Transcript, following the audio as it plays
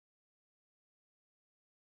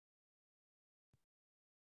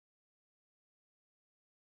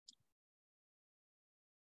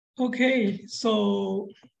Okay, so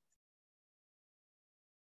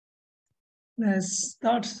let's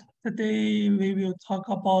start. Today we will talk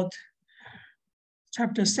about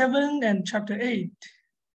chapter 7 and chapter 8.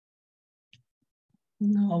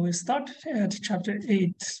 Now we start at chapter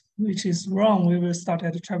 8, which is wrong. We will start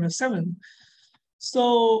at chapter 7.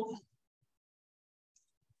 So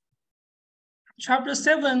chapter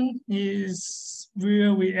 7 is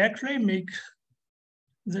where we actually make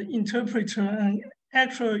the interpreter an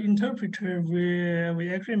actual interpreter, where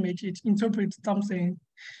we actually make it interpret something.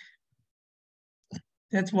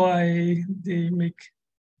 That's why they make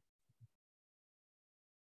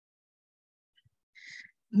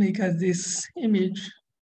us this image.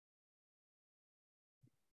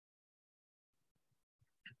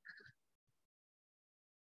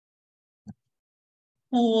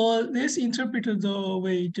 For this interpreter, though,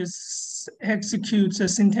 we just execute the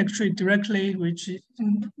syntax tree directly, which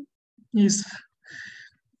is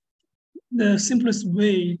the simplest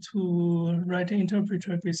way to write an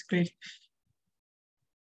interpreter, basically.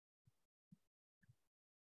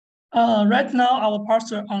 Right now, our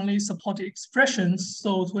parser only supports expressions.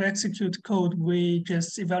 So to execute code, we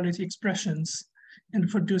just evaluate expressions and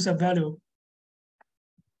produce a value.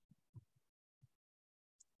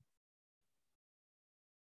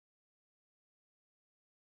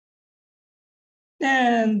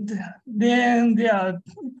 And then there are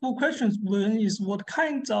two questions. One is what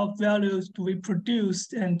kinds of values do we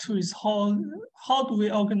produce? And two is how do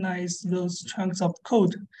we organize those chunks of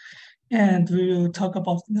code? And we will talk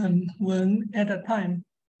about them one at a time.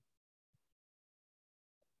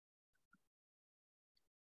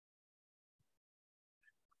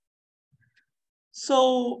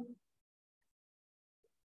 So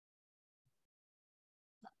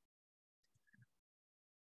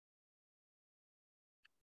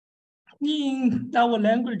in our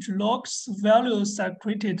language, logs values are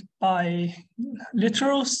created by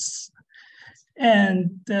literals,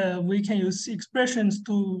 and we can use expressions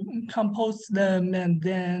to compose them and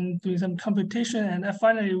then do some computation, and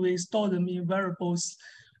finally we store them in variables.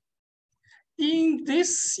 In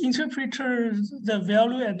this interpreter, the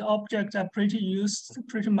value and object are pretty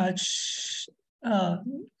much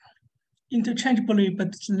interchangeably,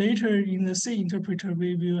 but later in the C interpreter,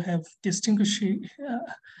 we will have distinction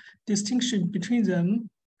between them.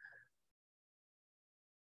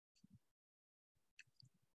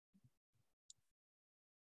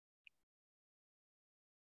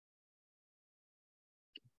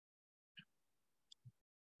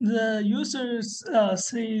 The users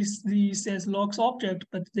sees these as logs object,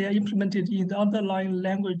 but they are implemented in the underlying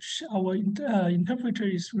language our interpreter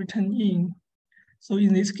is written in. So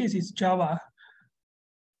in this case, it's Java.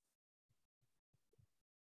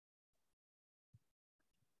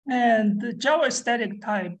 And the Java is static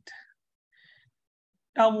typed.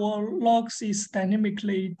 Our logs is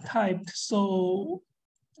dynamically typed, so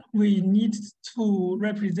we need to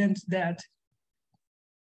represent that.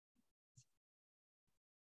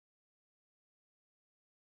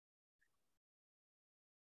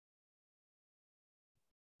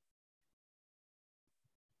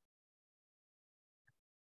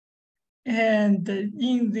 And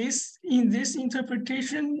in this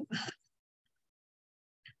interpretation,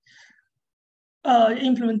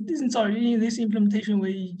 in this implementation,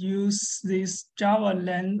 we use this Java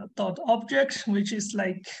len.object, which is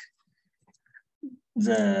like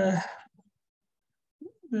the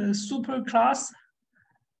super class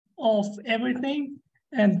of everything,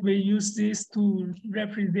 and we use this to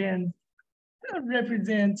represent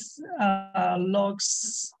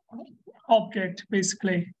logs object,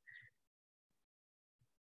 basically.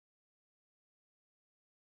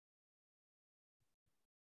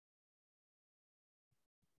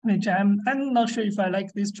 Which I'm not sure if I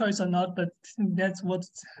like this choice or not, but that's what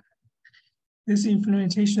this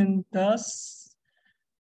implementation does.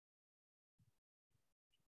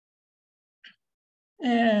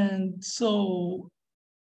 And so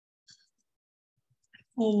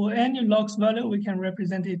for any logs value, we can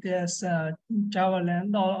represent it as a Java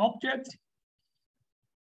len object.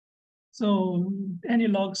 So any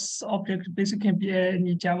logs object basically can be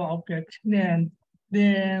any Java object. And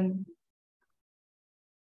then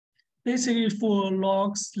basically for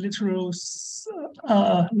logs, literals,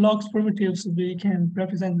 logs primitives, we can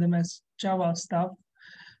represent them as Java stuff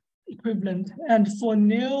equivalent. And for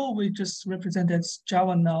new, we just represent as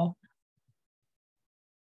Java now.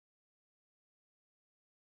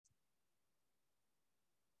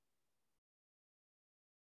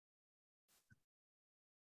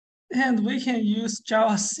 And we can use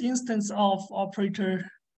Java's instance of operator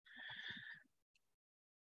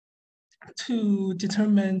to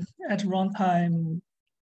determine at runtime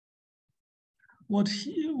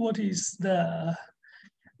what is the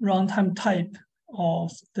runtime type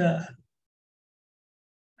of the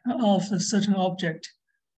certain object.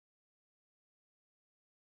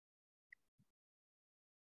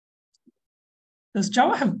 Does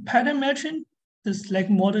Java have pattern matching? Does like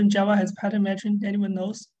modern Java has pattern matching? Anyone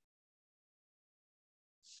knows?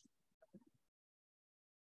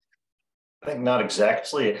 I think not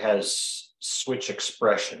exactly. It has switch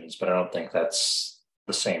expressions, but I don't think that's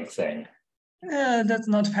the same thing. That's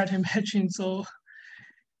not pattern matching. So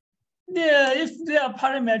yeah, if they are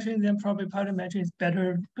pattern matching, then probably pattern matching is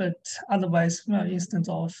better. But otherwise, well, instance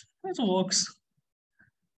of it works.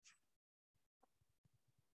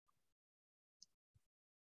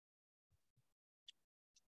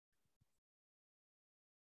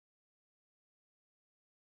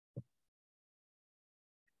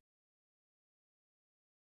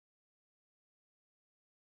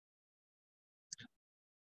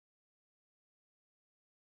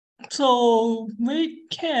 So we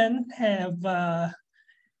can have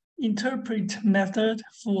interpret method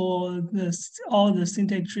for all the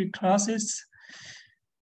syntax tree classes,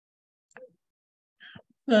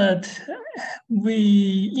 but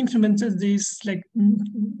we implemented this like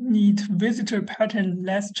need visitor pattern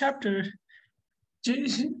last chapter,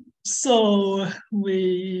 so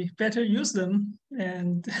we better use them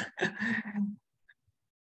and.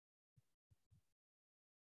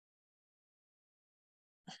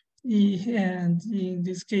 And in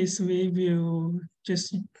this case, we will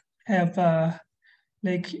just have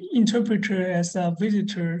like interpreter as a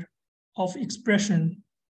visitor of expression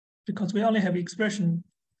because we only have expression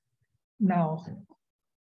now.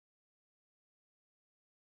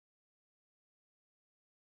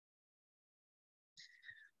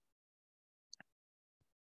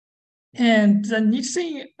 And the neat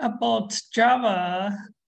thing about Java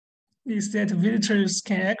is that visitors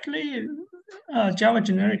can actually, Java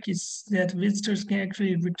generic is that visitors can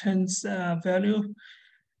actually return value.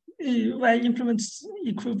 I implement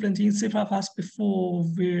equivalent in C++ before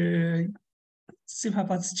where C++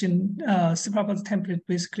 template,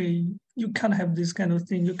 basically, you can't have this kind of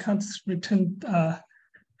thing. You can't return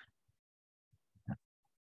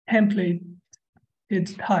template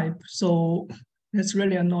its type. So that's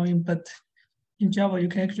really annoying, but in Java, you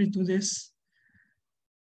can actually do this.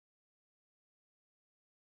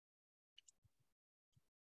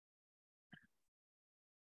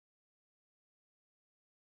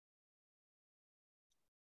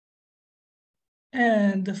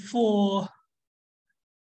 And for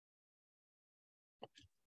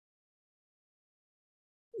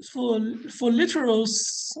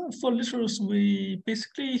literals, we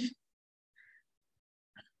basically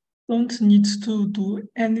don't need to do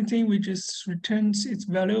anything. We just returns its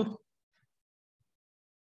value.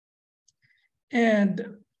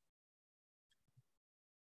 And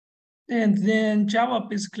then Java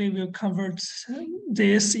basically will convert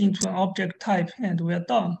this into an object type, and we're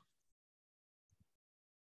done.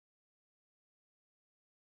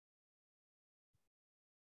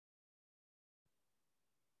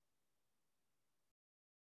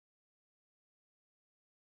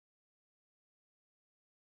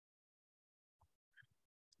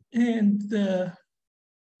 And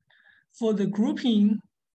for the grouping,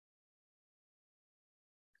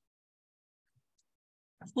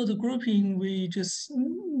 we just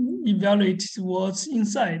evaluate what's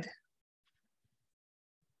inside.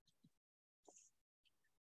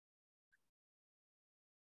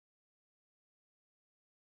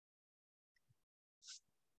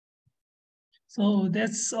 So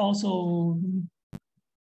that's also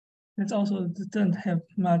doesn't have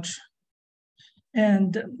much.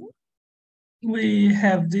 And we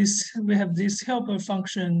have this helper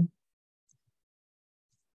function.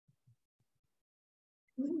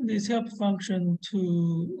 This help function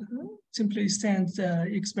to simply send the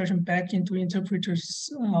expression back into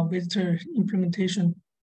interpreter's visitor implementation.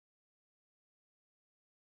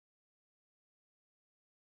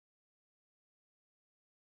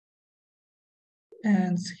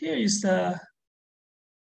 And here is a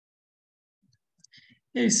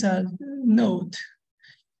node.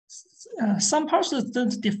 Some parsers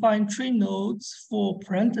don't define tree nodes for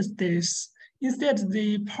parentheses. Instead,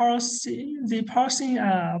 they parsing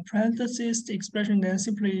parentheses the expression, then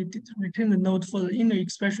simply return the node for the inner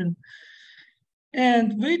expression.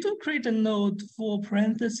 And we do create a node for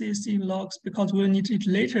parentheses in logs because we'll need it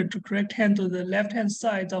later to correct handle the left-hand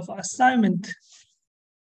side of assignment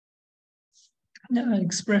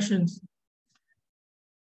expressions.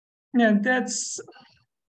 Yeah, that's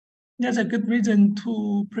a good reason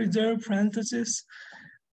to preserve parentheses.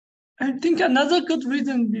 I think another good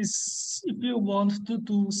reason is if you want to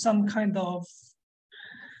do some kind of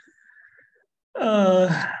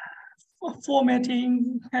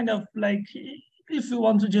formatting, kind of like if you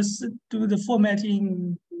want to just do the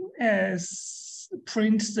formatting as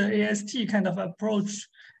print the AST kind of approach.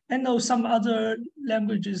 I know some other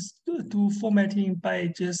languages do formatting by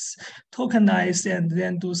just tokenize and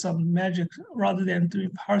then do some magic rather than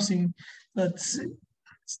doing parsing. But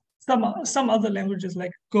some other languages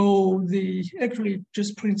like Go, they actually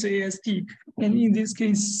just print the AST. And in this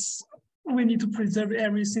case, we need to preserve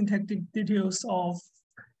every syntactic details of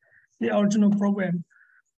the original program.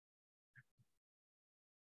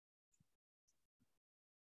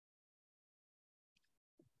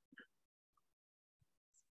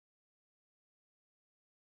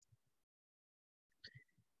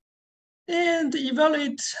 And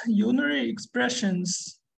evaluate unary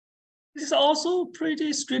expressions. This is also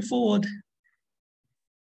pretty straightforward.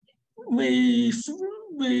 We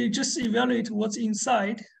just evaluate what's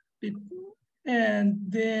inside, and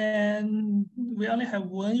then we only have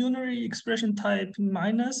one unary expression type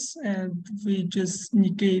minus, and we just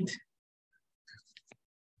negate.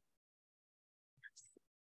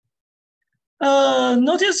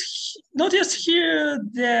 Notice here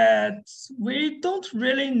that we don't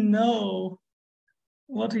really know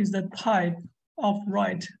what is the type of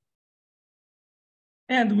write.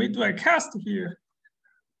 And we do a cast here.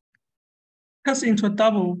 Cast into a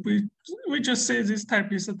double. We just say this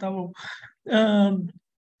type is a double. And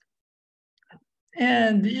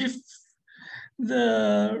if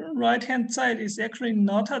the right-hand side is actually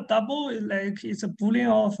not a double, like it's a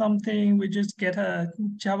Boolean or something, we just get a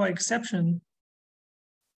Java exception.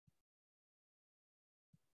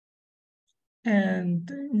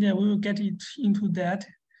 And yeah, we will get it into that.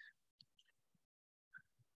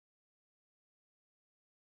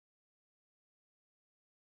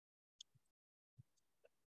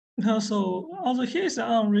 Also here's an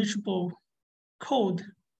unreachable code,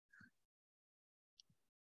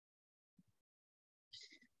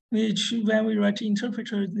 which when we write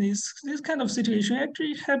interpreter, this kind of situation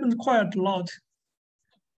actually happens quite a lot.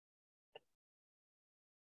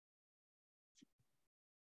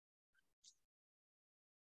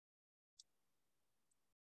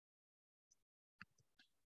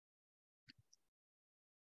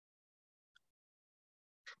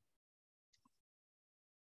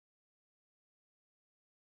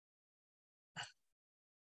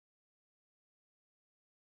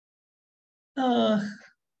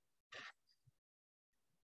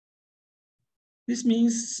 This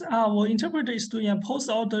means our interpreter is doing a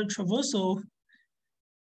post-order traversal.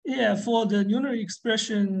 Yeah, for the unary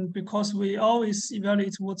expression, because we always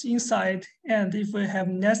evaluate what's inside, and if we have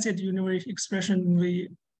nested unary expression, we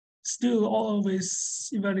still always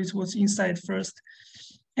evaluate what's inside first,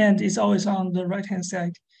 and it's always on the right-hand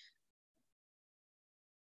side.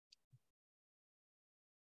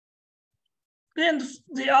 And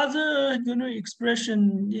the other unary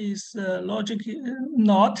expression is logic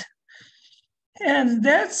not, and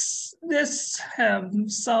that's have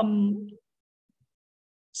some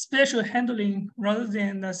special handling rather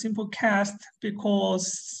than a simple cast,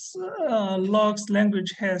 because logs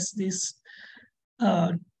language has this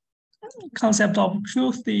concept of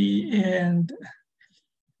truthy, and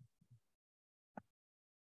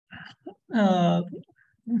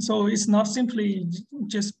so it's not simply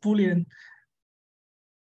just Boolean.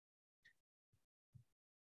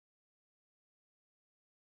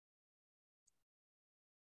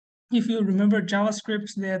 If you remember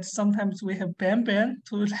JavaScript, that sometimes we have ban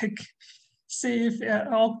to like say if an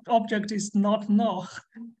object is not null.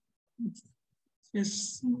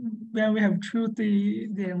 Yes, when we have truthy,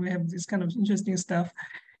 then we have this kind of interesting stuff.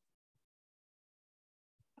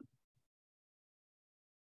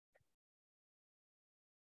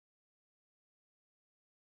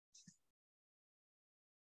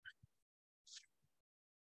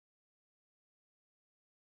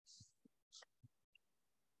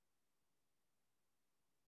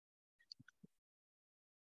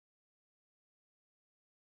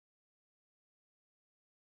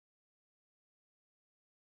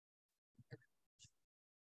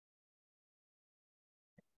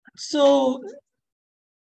 So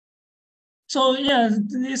yeah,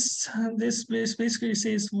 this basically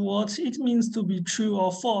says what it means to be true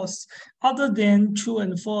or false, other than true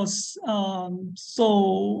and false.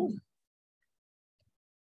 So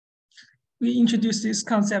we introduce this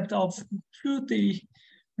concept of truthy,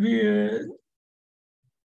 where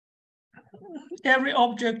every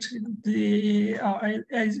object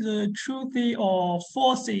is truthy or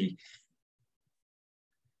falsy,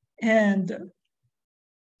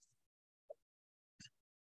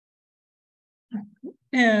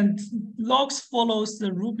 and logs follows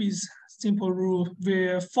the Ruby's simple rule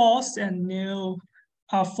where false and nil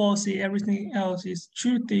are falsy, everything else is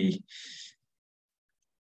truthy.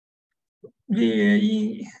 Where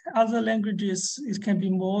in other languages, it can be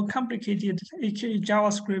more complicated, aka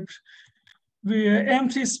JavaScript, where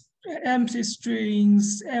empty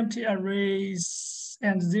strings, empty arrays,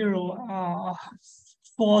 and zero are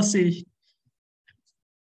falsy.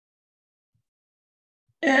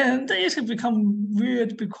 And it can become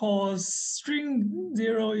weird because string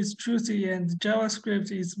zero is truthy and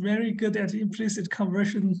JavaScript is very good at implicit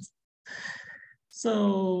conversion.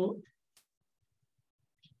 So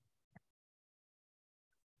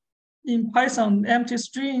in Python, empty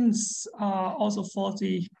strings are also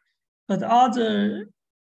falsy, but other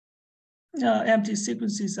empty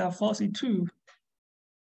sequences are falsy too.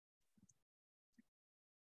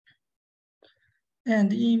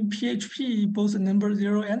 And in PHP, both the number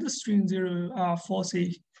zero and the string zero are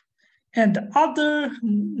falsy. And other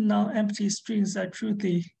non-empty strings are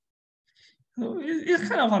truthy. So it's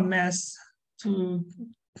kind of a mess to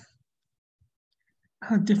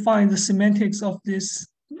define the semantics of this,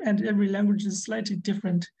 and every language is slightly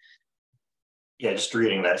different. Yeah, just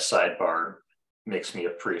reading that sidebar makes me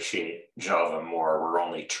appreciate Java more, where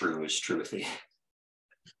only true is truthy.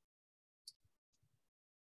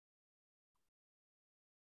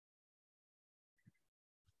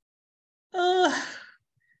 Uh,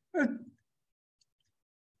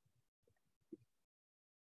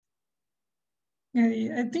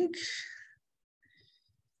 I think,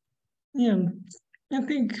 I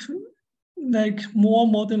think like more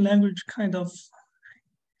modern language kind of,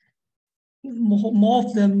 more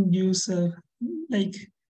of them use like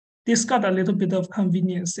discard a little bit of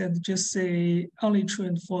convenience and just say only true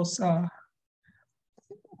and false are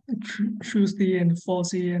truthy and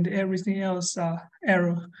falsy and everything else are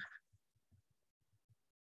error.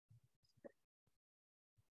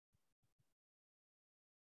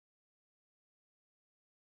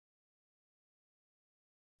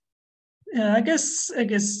 Yeah, I guess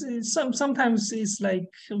sometimes it's like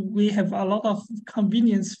we have a lot of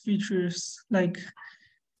convenience features, like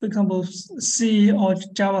for example, C or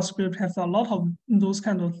JavaScript have a lot of those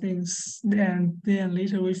kind of things, and then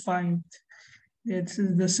later we find that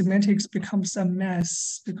the semantics becomes a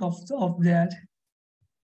mess because of that.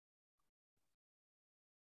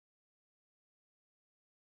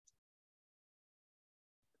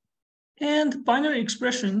 And binary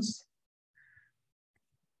expressions,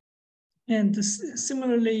 and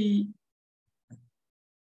similarly,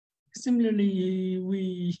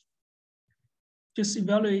 we just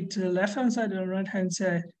evaluate the left-hand side and right-hand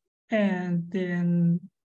side, and then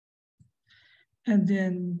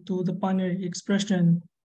do the binary expression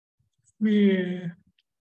where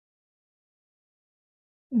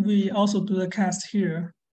we also do the cast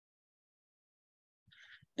here.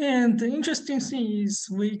 And the interesting thing is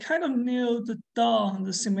we kind of nailed down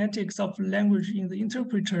the semantics of language in the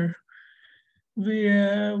interpreter,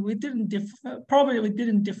 where we didn't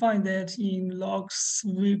define that in logs.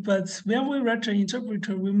 But when we write an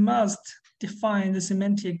interpreter, we must define the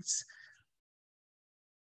semantics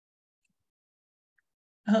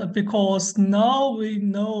because now we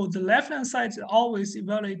know the left-hand side always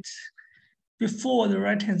evaluate before the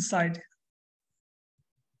right-hand side.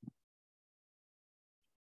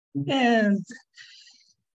 And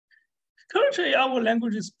currently our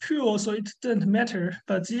language is pure, so it doesn't matter.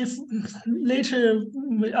 But if later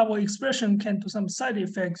our expression can do some side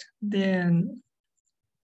effect, then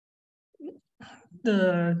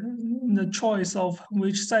the choice of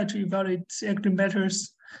which side to evaluate actually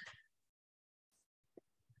matters.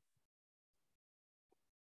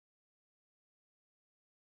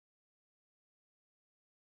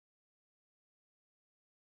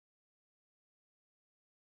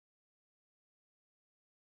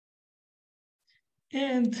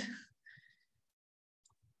 And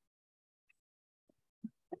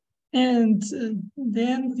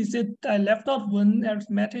then he said I left out one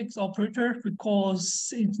arithmetic operator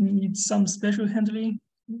because it needs some special handling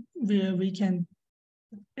where we can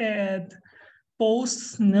add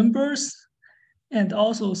both numbers and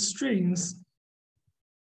also strings.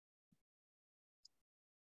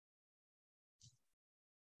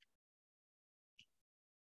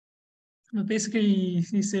 Basically,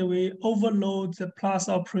 he said we overload the plus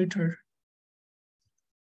operator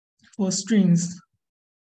for strings,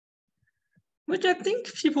 which I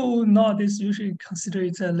think people nowadays usually consider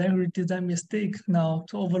it a language design mistake now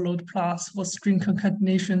to overload plus for string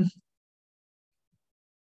concatenation.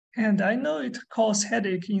 And I know it causes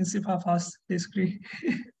headache in C++, basically.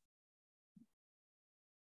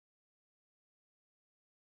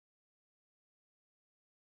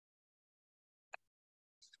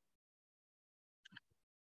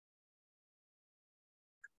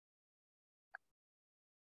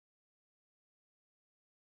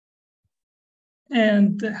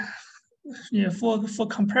 And yeah, for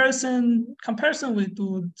comparison, we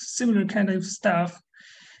do similar kind of stuff.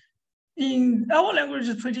 In our language,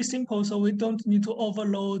 it's pretty simple, so we don't need to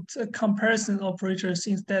overload comparison operators.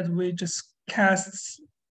 Instead, we just cast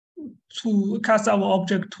our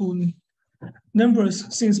object to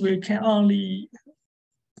numbers, since we can only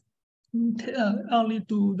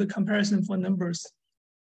do the comparison for numbers.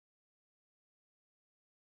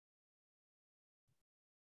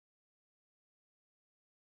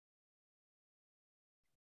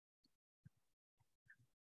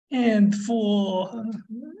 And for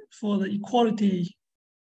the equality,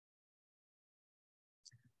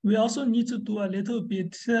 we also need to do a little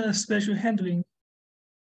bit special handling.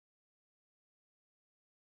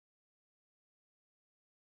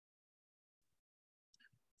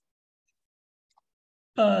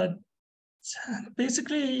 But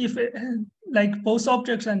basically, if like both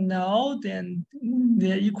objects are null, then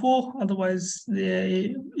they're equal. Otherwise,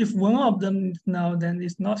 if one of them is null, then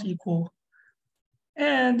it's not equal.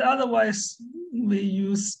 And otherwise, we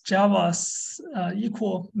use Java's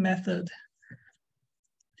equal method.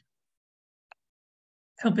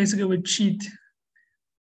 So basically, we cheat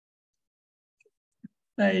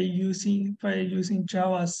by using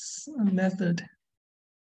Java's method.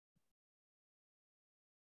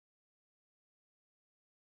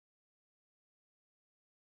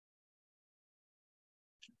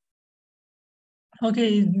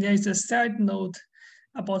 Okay, there's a side note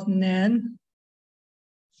about nan.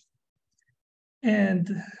 And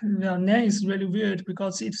well, nan is really weird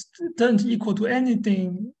because it doesn't equal to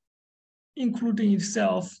anything, including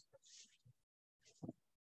itself.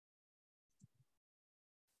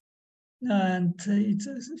 And it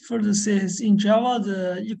further says, in Java,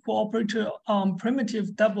 the equal operator on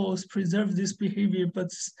primitive doubles preserve this behavior, but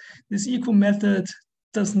this equal method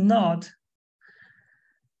does not.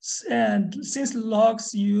 And since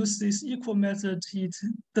logs use this equal method, it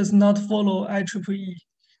does not follow IEEE.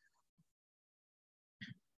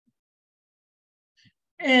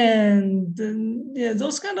 And yeah,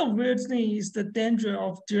 those kind of weird things is the danger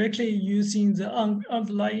of directly using the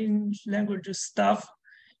underlying language stuff,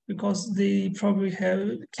 because they probably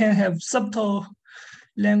can have subtle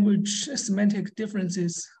language semantic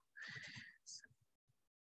differences.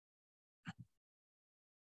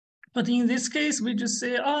 But in this case, we just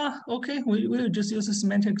say, okay, we will just use the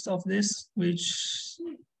semantics of this, which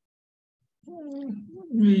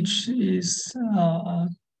is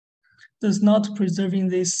does not preserving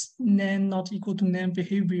this nan not equal to nan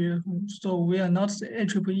behavior. So we are not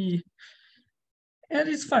IEEE. And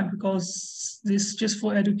it's fine because this is just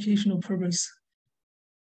for educational purpose.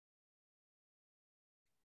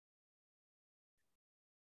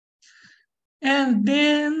 And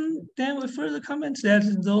then we further comment that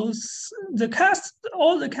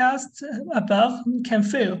all the casts above can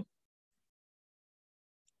fail.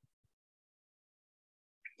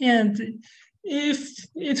 And if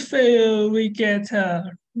it fails, we get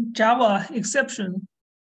a Java exception,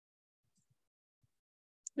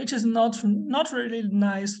 which is not really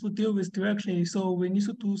nice to deal with directly. So we need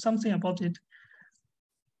to do something about it.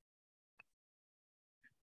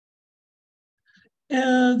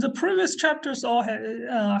 The previous chapters all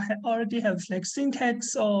already have like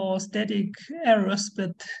syntax or static errors,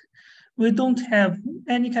 but we don't have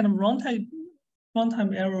any kind of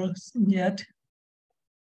runtime errors yet.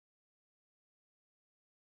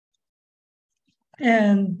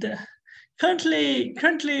 And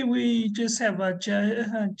currently we just have a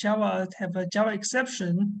Java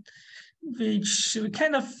exception, which we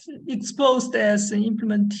kind of exposed as an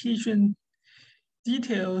implementation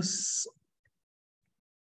details.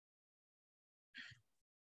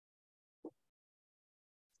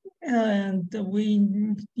 And we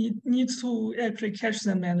need to actually catch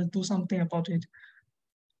them and do something about it.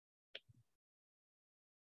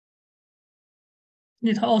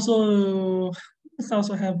 It also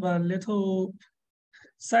have a little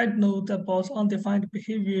side note about undefined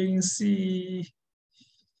behavior in C.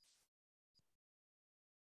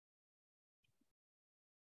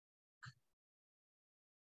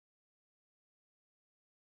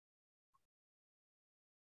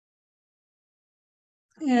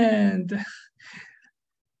 And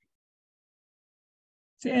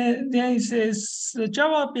then it says the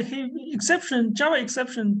Java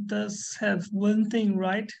exception does have one thing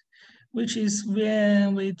right, which is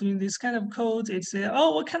when we're doing this kind of code, it says,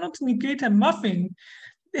 oh, we cannot negate a muffin.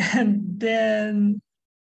 And then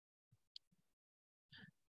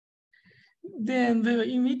we will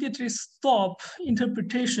immediately stop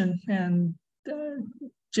interpretation and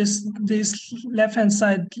just this left-hand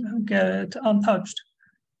side get untouched.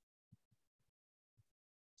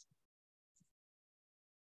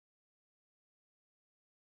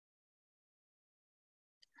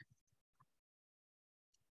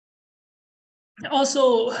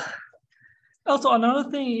 Also, another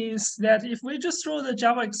thing is that if we just throw the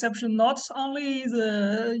Java exception, not only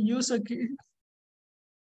the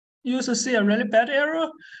user see a really bad error,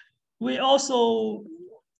 we also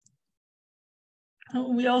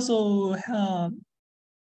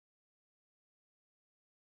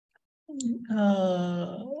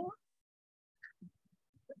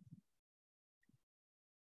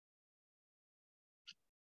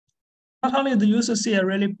not only the user see a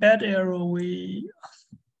really bad error, we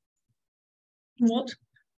what?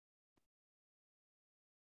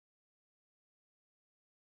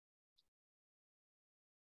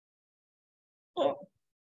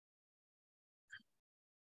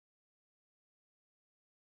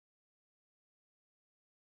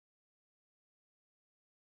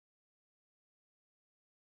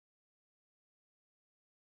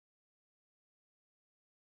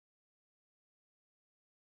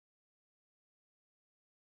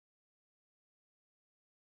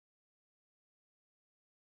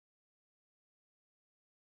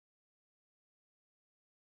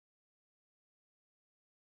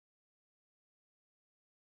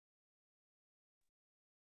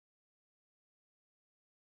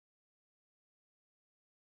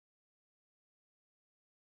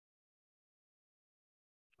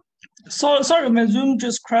 Oh, sorry, my Zoom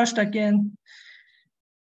just crashed again.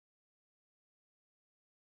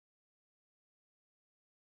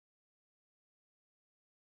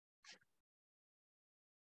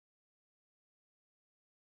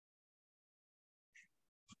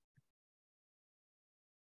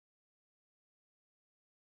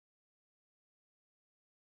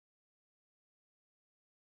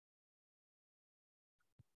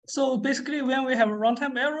 So basically, when we have a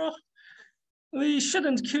runtime error, we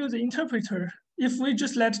shouldn't kill the interpreter. If we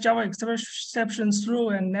just let Java exceptions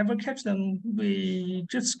through and never catch them, we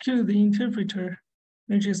just kill the interpreter,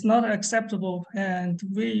 which is not acceptable. And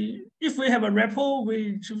if we have a REPL,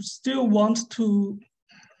 we still want to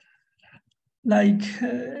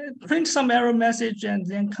print some error message and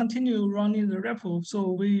then continue running the REPL.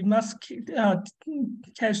 So we must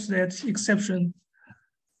catch that exception.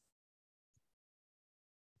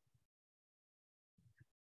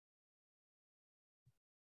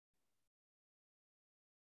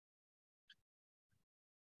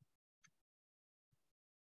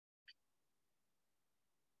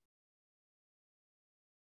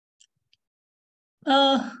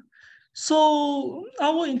 So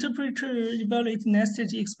our interpreter evaluates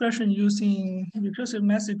nested expression using recursive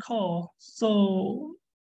message call. So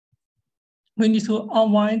we need to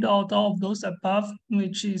unwind out all of those above,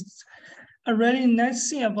 which is a really nice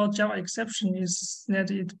thing about Java exception is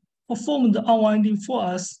that it performed the unwinding for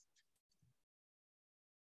us.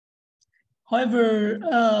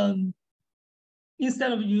 However,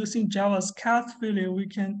 instead of using Java's cast failure, we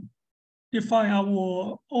can define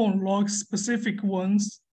our own log specific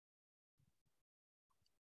ones.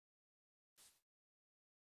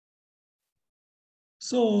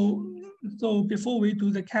 So before we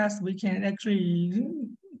do the cast, we can actually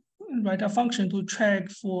write a function to track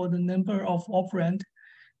for the number of operand.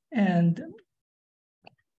 And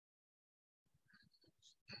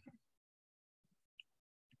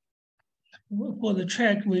for the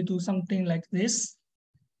track, we do something like this.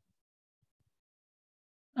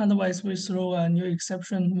 Otherwise, we throw a new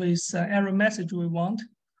exception with error message we want.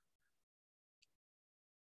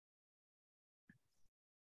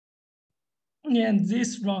 And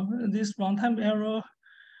this runtime error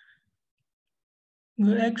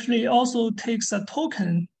will actually also takes a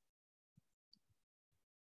token.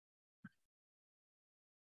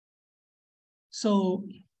 So,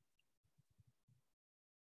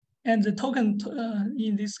 and the token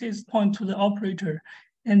in this case point to the operator.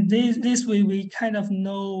 And this way we kind of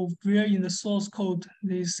know where in the source code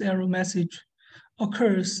this error message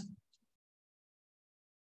occurs.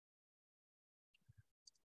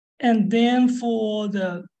 And then for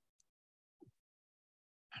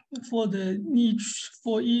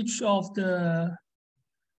each of the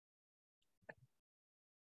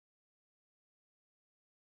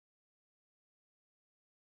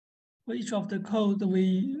code,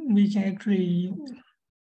 we can actually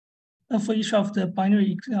for each of the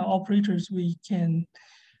binary operators, we can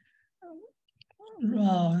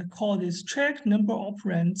call this track number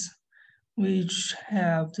operands, which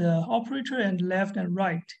have the operator and left and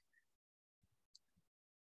right.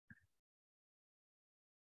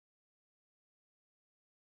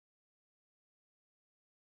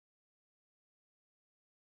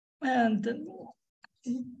 And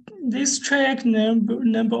this track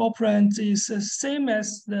number operands is the same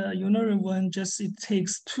as the unary one, just it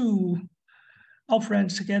takes two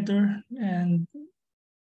operands together, and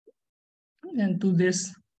and do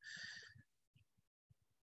this.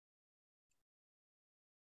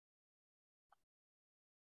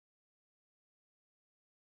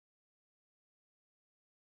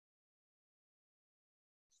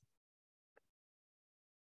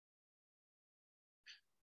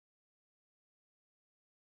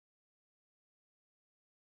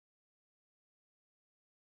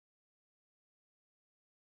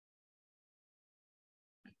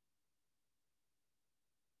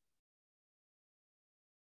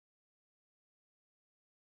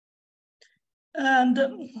 And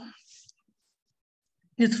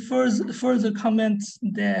it further comments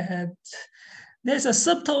that there's a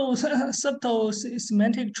subtle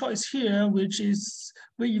semantic choice here, which is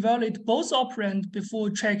we evaluate both operand before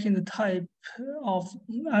checking the type of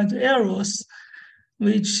the arrows,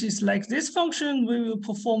 which is like this function. We will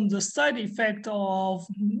perform the side effect of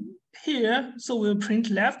here, so we'll print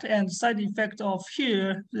left, and side effect of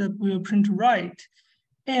here, we'll print right,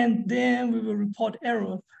 and then we will report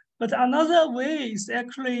error. But another way is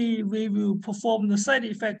actually we will perform the side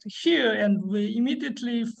effect here, and we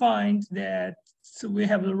immediately find that we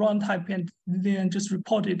have the wrong type, and then just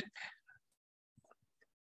report it.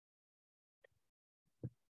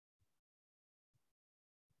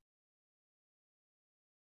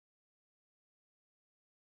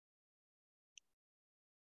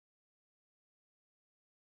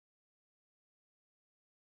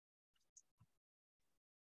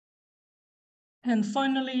 And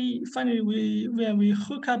finally, when we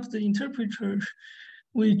hook up the interpreter,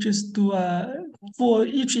 we just do for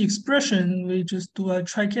each expression, we just do a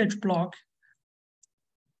try-catch block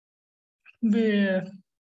where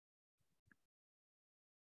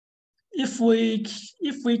if we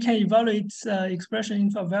can evaluate expression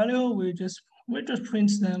into a value, we just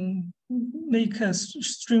print them, make a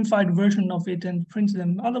streamified version of it and print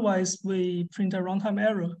them. Otherwise, we print a runtime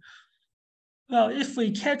error. Well, if we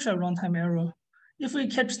catch a runtime error, if we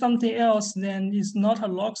catch something else, then it's not a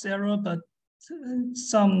logs error, but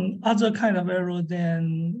some other kind of error,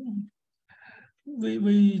 then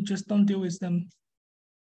we just don't deal with them.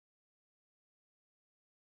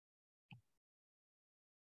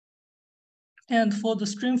 And for the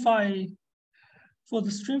streamify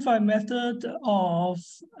method of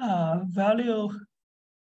value,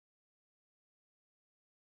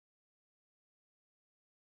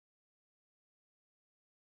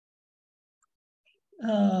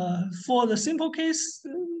 for the simple case,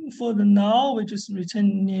 for the null, we just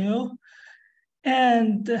return nil.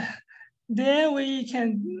 And then we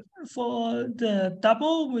can, for the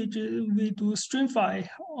double, we do streamify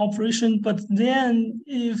operation, but then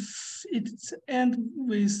if it's end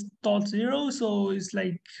with .0, so it's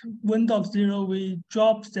like 1.0, we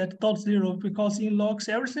drop that .0 because in logs,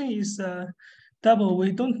 everything is double.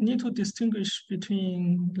 We don't need to distinguish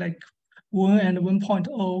between like 1 and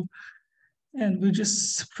 1.0. And we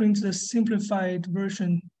just print the simplified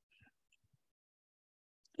version.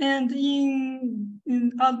 And in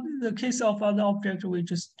the case of other objects, we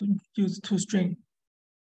just use toString.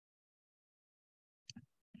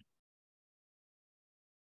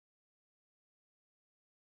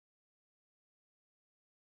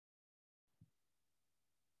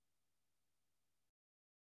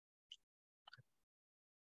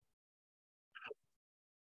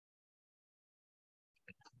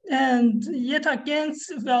 And yet again,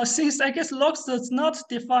 well, since I guess logs does not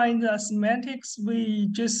define the semantics, we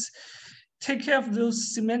just take care of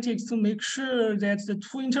those semantics to make sure that the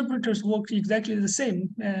two interpreters work exactly the same.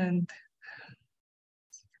 And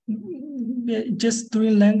just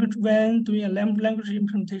doing language, when doing a language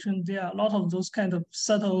implementation, there are a lot of those kind of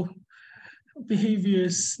subtle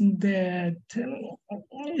behaviors that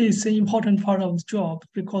is an important part of the job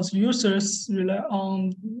because users rely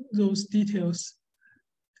on those details.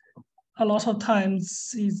 A lot of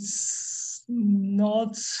times it's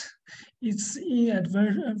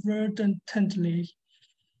inadvertently.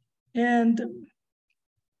 And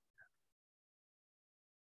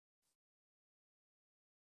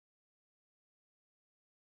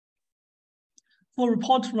for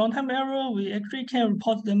report runtime error, we actually can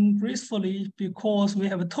report them gracefully because we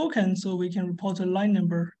have a token, so we can report a line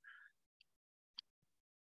number.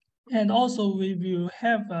 And also we will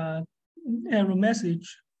have an error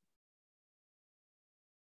message.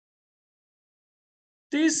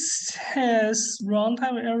 This has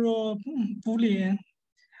runtime error Boolean,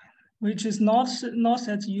 which is not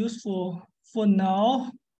that useful for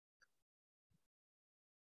now.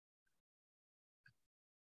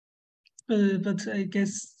 But I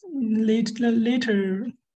guess later,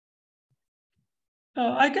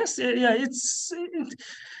 I guess, yeah,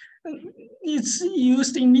 it's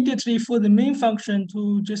used immediately for the main function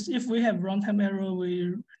to just, if we have runtime error,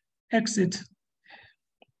 we exit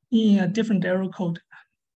in a different error code.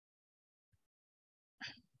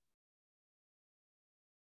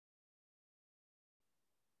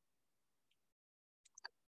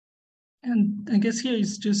 And I guess here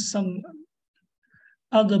is just some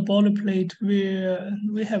other boilerplate where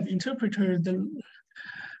we have interpreter. The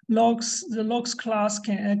logs class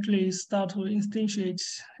can actually start to instantiate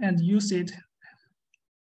and use it.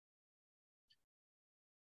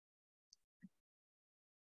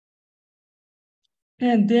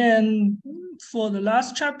 And then for the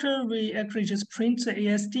last chapter, we actually just print the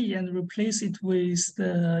ASD and replace it with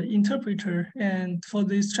the interpreter. And for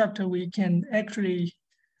this chapter, we can actually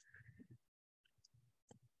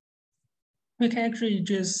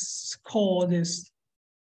just call this.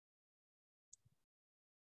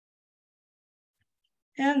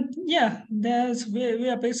 And yeah, we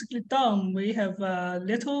are basically done. We have a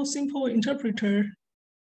little simple interpreter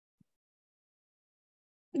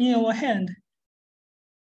in our hand.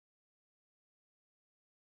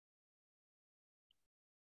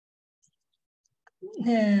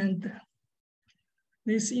 And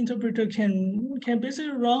this interpreter can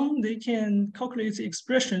basically run, they can calculate the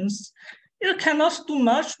expressions. It cannot do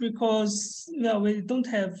much because we don't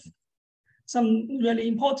have some really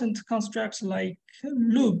important constructs like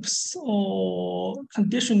loops or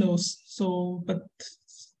conditionals. So, but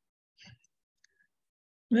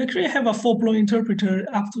we actually have a full-blown interpreter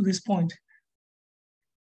up to this point.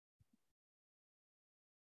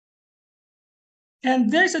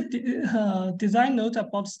 And there's a design note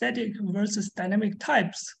about static versus dynamic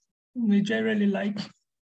types, which I really like.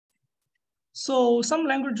 So some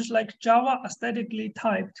languages like Java are statically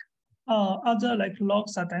typed. Other like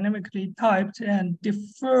logs are dynamically typed and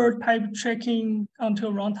defer type checking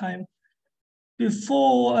until runtime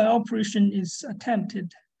before an operation is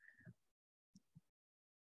attempted.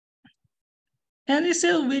 And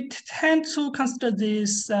so we tend to consider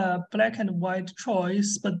this black and white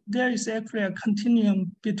choice, but there is actually a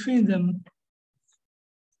continuum between them.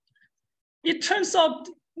 It turns out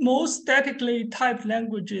most statically typed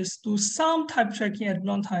languages do some type checking at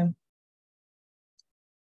runtime.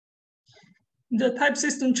 The type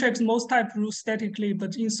system checks most type rules statically,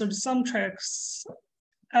 but inserts some checks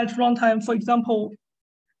at runtime. For example,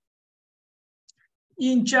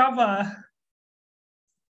 in Java,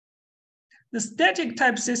 the static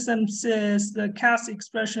type system says the cast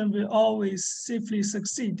expression will always safely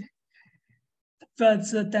succeed. But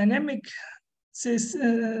the dynamic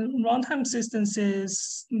runtime system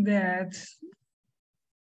says that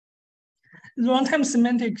the runtime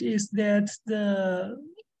semantic is that the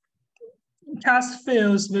cast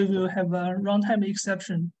fails, we will have a runtime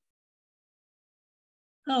exception.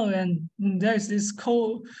 Oh, and there's this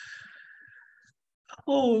covariant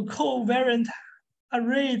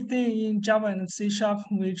array thing in Java and C#,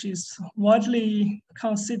 which is widely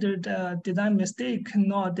considered a design mistake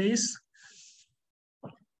nowadays.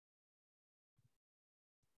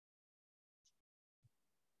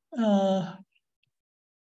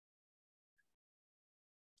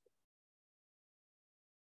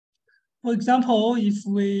 For example, if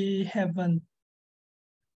we have an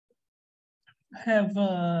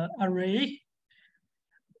array,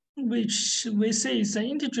 which we say is an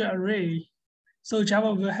integer array. So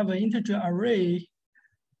Java will have an integer array,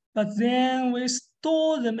 but then we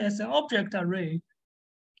store them as an object array.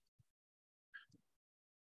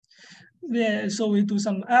 Yeah, so we do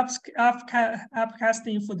some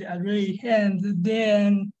appcasting for the array, and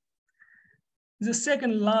then the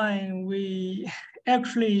second line we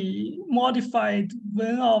actually modified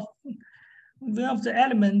one of the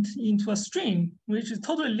element into a string, which is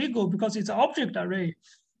totally legal because it's an object array,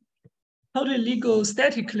 totally legal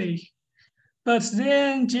statically. But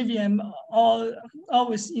then JVM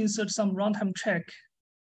always insert some runtime check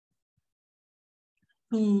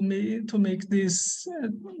to make this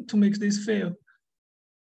fail.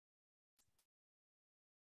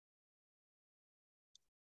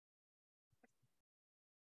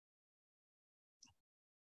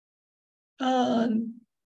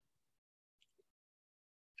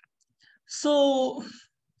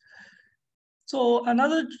 So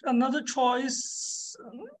another choice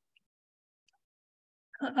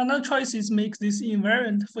is make this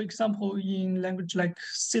invariant. For example, in language like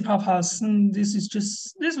C++,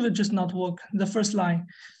 this will just not work. The first line,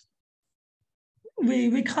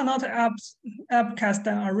 we cannot appcast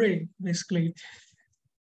an array basically.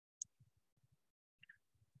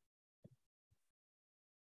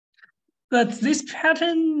 But this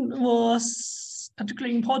pattern was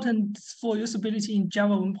particularly important for usability in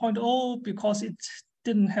Java 1.0 because it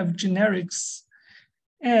didn't have generics.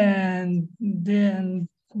 And then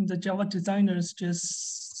the Java designers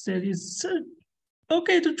just said it's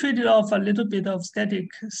okay to trade it off a little bit of static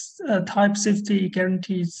type safety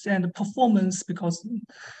guarantees and performance, because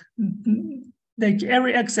like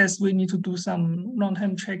every access, we need to do some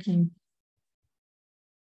runtime checking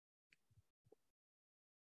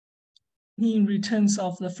in returns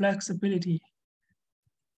of the flexibility.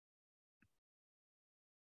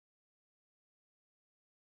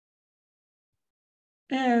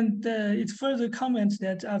 And it further comments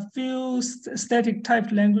that a few static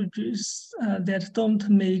type languages that don't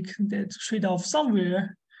make that trade-off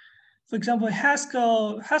somewhere. For example,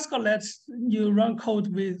 Haskell lets you run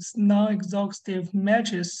code with non-exhaustive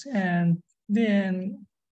matches, and then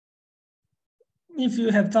if you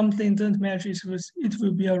have something that doesn't match, it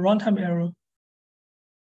will be a runtime error.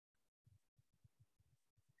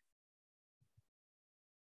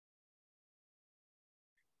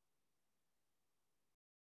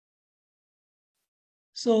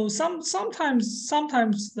 So sometimes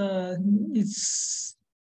it's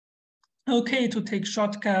okay to take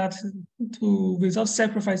shortcut without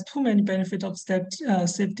sacrifice too many benefits of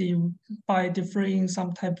safety by deferring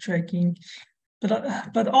some type tracking.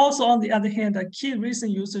 But also on the other hand, a key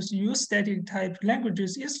reason users use static type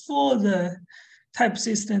languages is for the type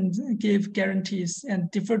system give guarantees,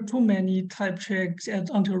 and defer too many type checks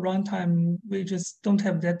until runtime. We just don't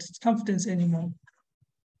have that confidence anymore.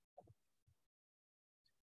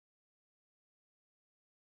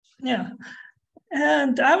 Yeah,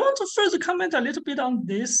 and I want to further comment a little bit on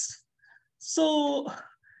this. So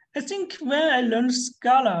I think when I learned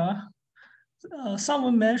Scala,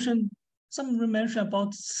 someone mentioned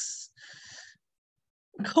about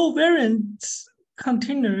covariant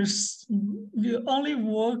containers will only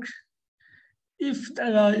work if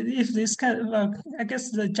this kind of, I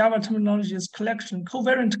guess the Java terminology is collection.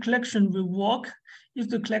 Covariant collection will work if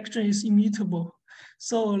the collection is immutable.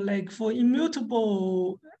 So like for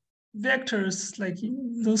immutable vectors, like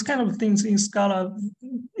those kind of things in Scala,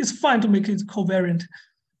 it's fine to make it covariant,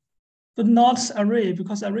 but not array,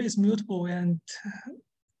 because array is mutable, and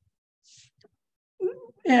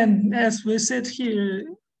as we said here,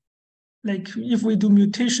 like if we do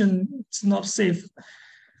mutation, it's not safe,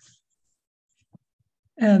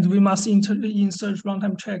 and we must insert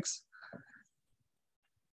runtime checks.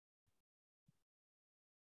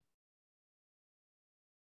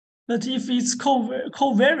 But if it's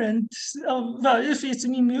covariant, well, if it's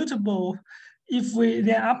immutable, if we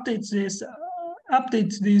then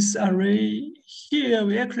update this array here,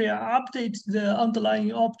 we actually update the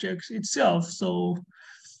underlying object itself. So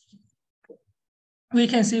we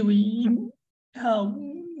can see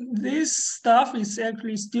this stuff is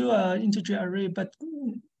actually still an integer array, but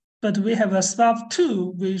we have a stuff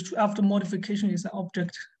too, which after modification is an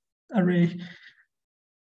object array.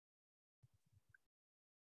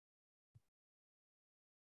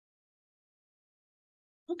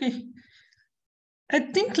 Okay, I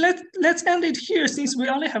think let's end it here, since we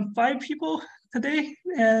only have 5 people today,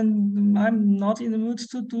 and I'm not in the mood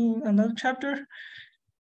to do another chapter.